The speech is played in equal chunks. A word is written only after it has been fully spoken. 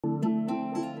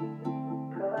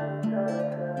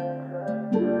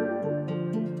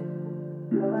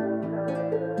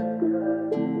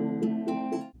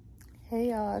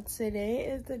Today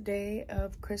is the day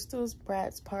of Crystal's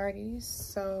Bratz parties,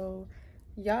 so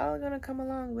y'all are gonna come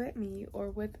along with me or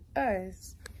with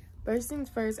us. First things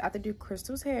first, I have to do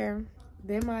Crystal's hair,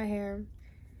 then my hair,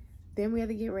 then we have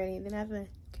to get ready, then I have to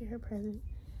get her present,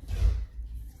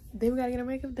 then we gotta get her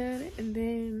makeup done, and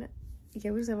then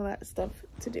yeah, we just have a lot of stuff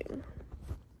to do.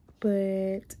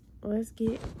 But let's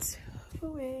get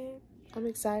to it. I'm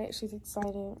excited, she's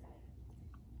excited.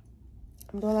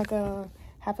 I'm doing like a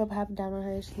half up, half down on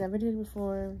her. She's never did it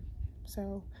before,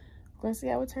 so we're gonna see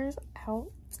how it turns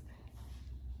out.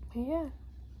 But yeah,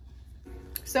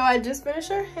 so I just finished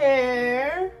her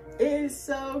hair. It is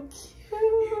so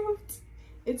cute.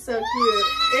 It's so cute.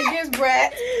 It gives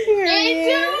Bratz.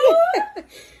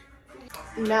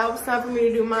 Now it's time for me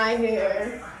to do my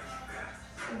hair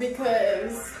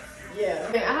because yeah,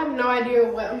 I have no idea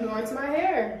what I'm doing to my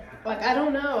hair. Like I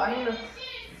don't know.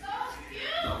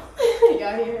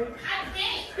 Y'all hear? I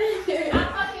can't. I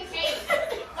fucking can't.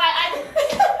 Like I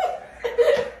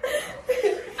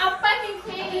fucking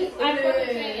can't. I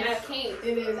can't.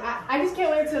 It is. I just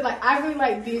can't wait to like. I really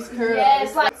like these curls.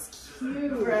 Yes, like it's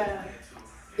cute. Bruh.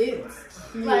 It's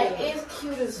cute. Like it's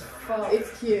cute as fuck.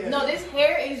 It's cute. No, this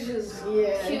hair is just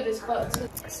cute as fuck too.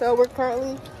 So we're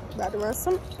currently about to run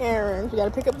some errands. We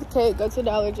gotta pick up the cake, go to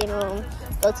Dollar General,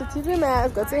 go to TJ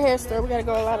Maxx, go to the hair store. We gotta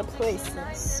go a lot of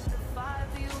places.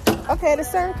 Okay, the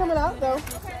sun coming out though.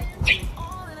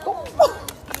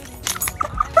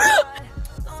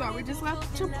 So we just left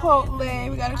Chipotle.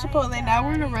 We got a Chipotle. Now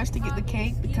we're in a rush to get the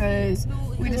cake because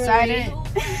we decided.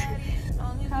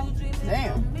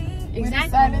 Damn. We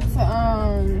decided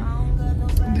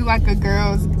to do like a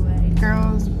girls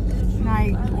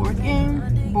night board game.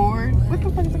 What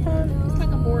the fuck is it called? It's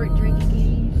like a board drinking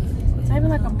game. It's not even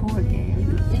like a board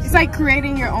game. It's like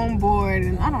creating your own board,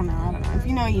 and I don't know. If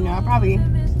you know, you know.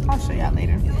 I'll show y'all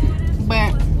later.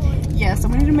 But yeah, so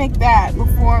we need to make that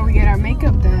before we get our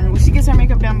makeup done. Well, she gets her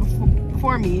makeup done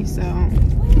before me, so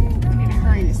we need to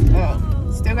hurry this up.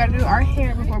 Still gotta do our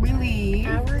hair before we leave.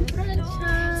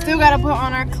 Still gotta put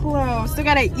on our clothes. Still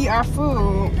gotta eat our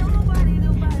food.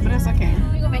 But it's okay.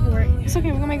 We're gonna make it work. It's okay,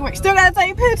 we're gonna make it work. Still gotta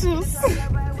take pictures.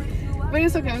 But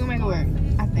it's okay, we're gonna make it work,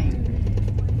 I think.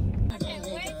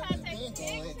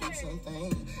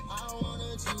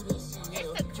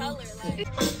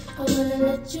 I wanna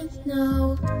let you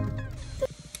know.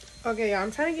 Okay, y'all,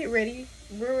 I'm trying to get ready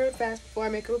real fast before our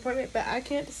makeup appointment, but I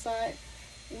can't decide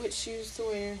which shoes to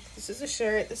wear. This is the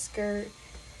shirt, the skirt,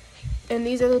 and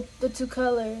these are the two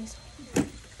colors.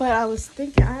 But I was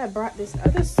thinking I had brought this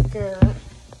other skirt.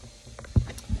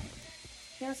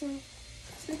 Y'all see me?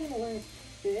 I was thinking of wearing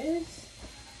this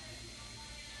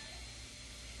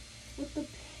with the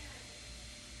pants.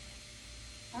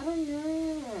 I don't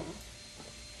know.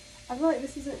 I feel like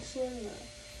this isn't short enough.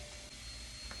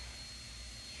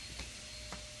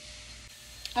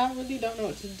 I really don't know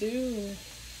what to do.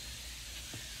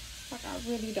 Like, I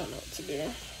really don't know what to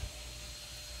do.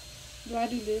 Do I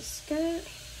do this skirt?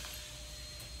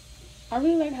 I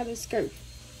really like how this skirt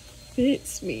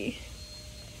fits me.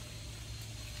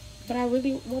 But I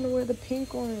really want to wear the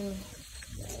pink one.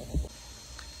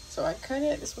 So I cut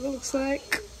it. This is what it looks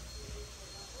like.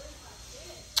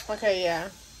 Okay, yeah.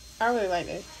 I really like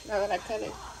it now that I cut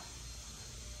it.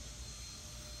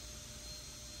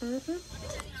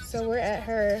 So we're at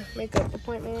her makeup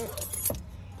appointment.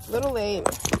 A little late.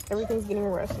 Everything's getting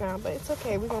rushed now, but it's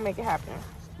okay. We're gonna make it happen.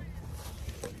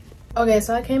 Okay,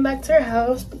 so I came back to her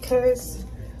house because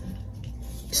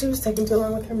she was taking too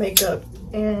long with her makeup,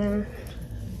 and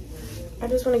I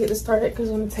just want to get this started because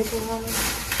it's gonna take a while.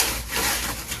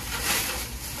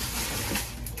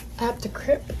 I have to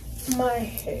clip my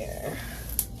hair.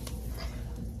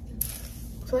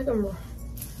 I feel like I'm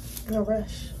in a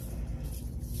rush.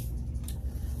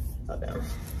 Okay.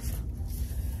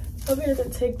 Hope it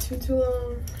doesn't take too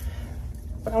long,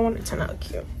 but I want it to turn out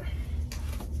cute.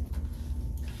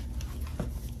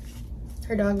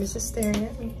 Her dog is just staring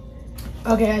at me.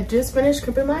 Okay, I just finished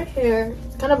clipping my hair.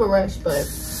 It's kind of a rush, but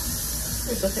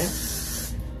it's okay.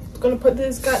 I'm gonna put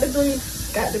this got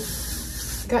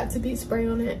to be spray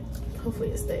on it.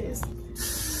 Hopefully it stays.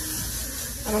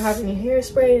 I don't have any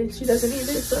hairspray and she doesn't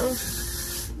either, so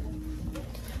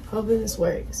hopefully this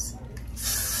works.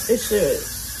 It should.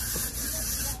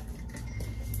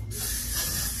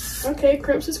 Okay,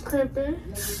 Crips is crimping.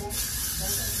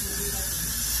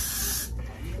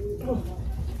 Oh.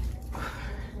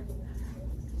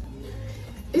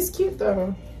 It's cute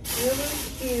though. Really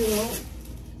cute.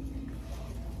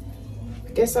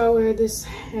 Guess I'll wear this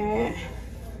hat.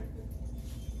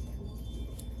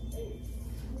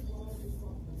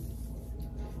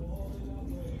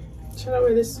 Should I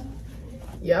wear this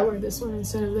Yeah, I wear this one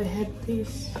instead of the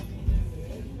headpiece.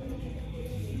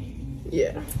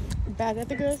 Yeah. Back at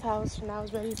the girl's house, and I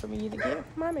was ready for me to get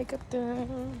my makeup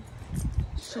done.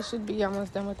 She should be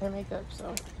almost done with her makeup,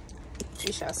 so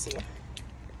we shall see.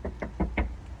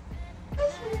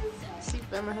 She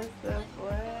filming herself,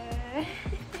 boy.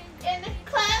 In the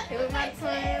club. It was my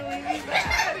twin, we be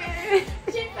vibing.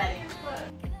 She funny as fuck.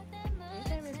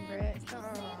 Okay, Miss Bratz, come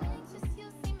on.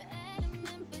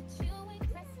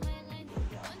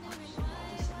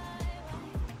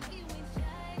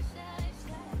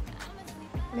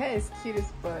 That is cute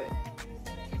as fuck.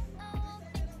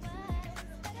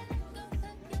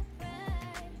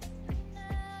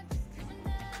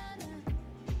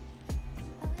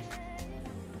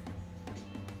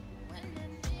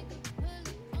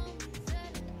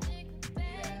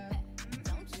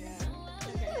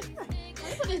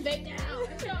 Put this back down.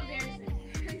 It's so embarrassing.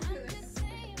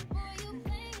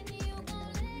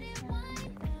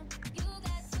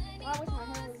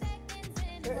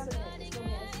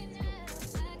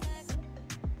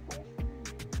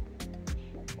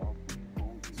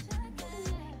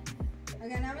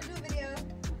 Okay, now I'm gonna do a video.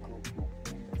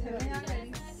 Tell me how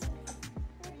ready.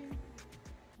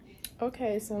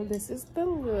 Okay, so this is the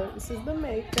look. This is the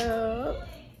makeup.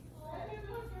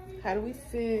 How do we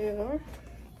feel?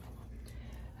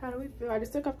 How do we feel? I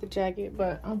just took off the jacket,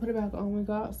 but I'll put it back on when we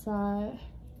go outside.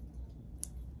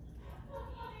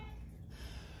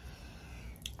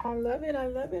 I love it. I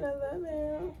love it. I love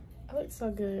it. I look so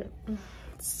good.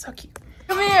 It's so cute.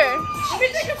 Come here.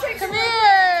 Come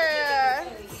here.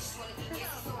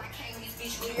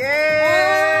 Yeah.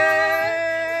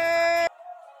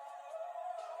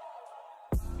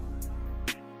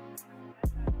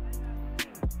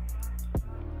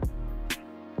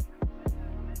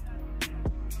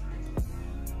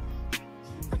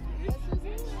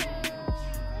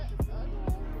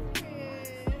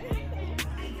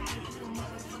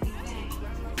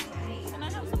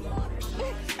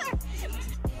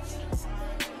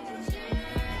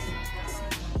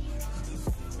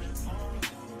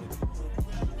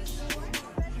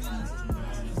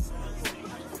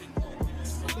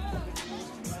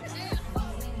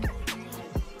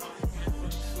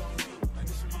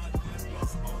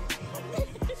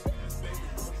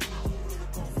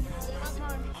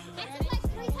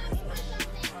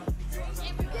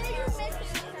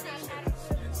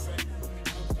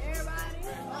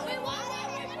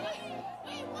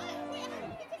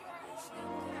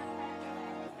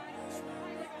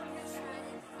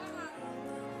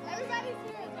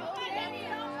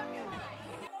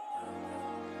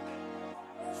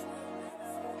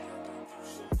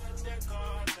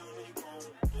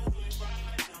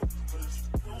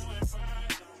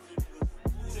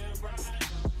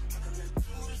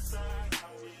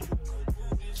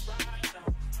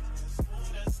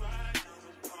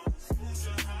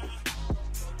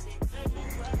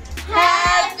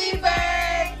 Happy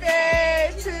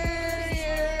birthday to you.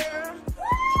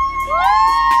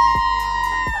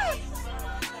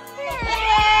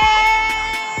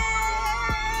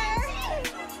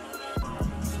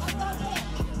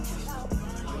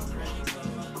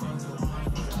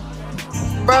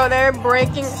 Bro, they're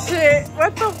breaking shit.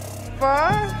 What the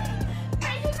fuck?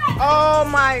 Oh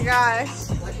my gosh.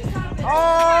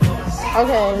 Oh.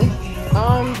 Okay,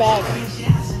 I'm back.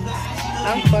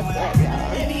 I'm fucked up, y'all.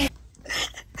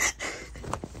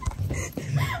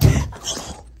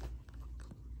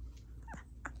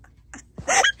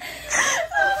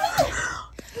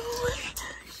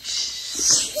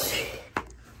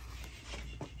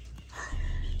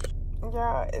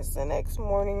 Y'all, it's the next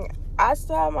morning. I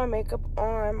still have my makeup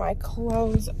on, my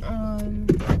clothes on.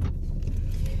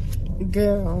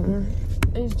 Girl,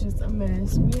 it's just a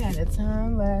mess. We had a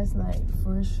time last night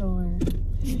for sure.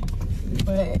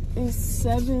 But it's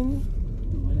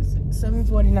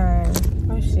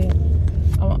 7:49. Oh shit.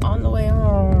 I'm on the way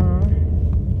home.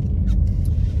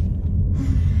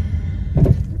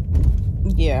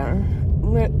 Yeah.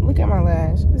 Look at my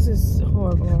lash. This is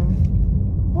horrible.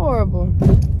 Horrible.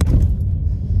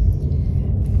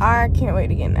 I can't wait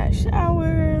to get in that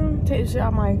shower. Take the shit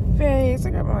out my face. I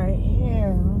got my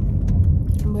hair.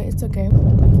 But it's okay.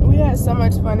 We had so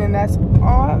much fun, and that's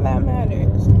all that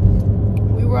matters.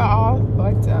 We were all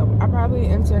fucked up. I probably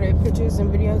inserted pictures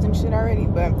and videos and shit already,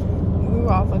 but we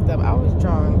were all fucked up. I was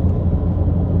drunk.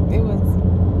 It was,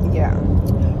 yeah.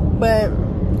 But,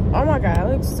 oh my god, I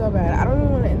look so bad. I don't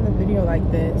even want to end the video like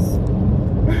this.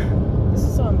 This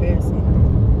is so embarrassing.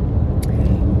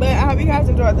 But I hope you guys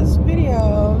enjoyed this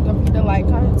video. Don't forget to like,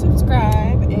 comment,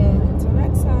 subscribe, and until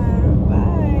next time,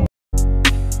 bye.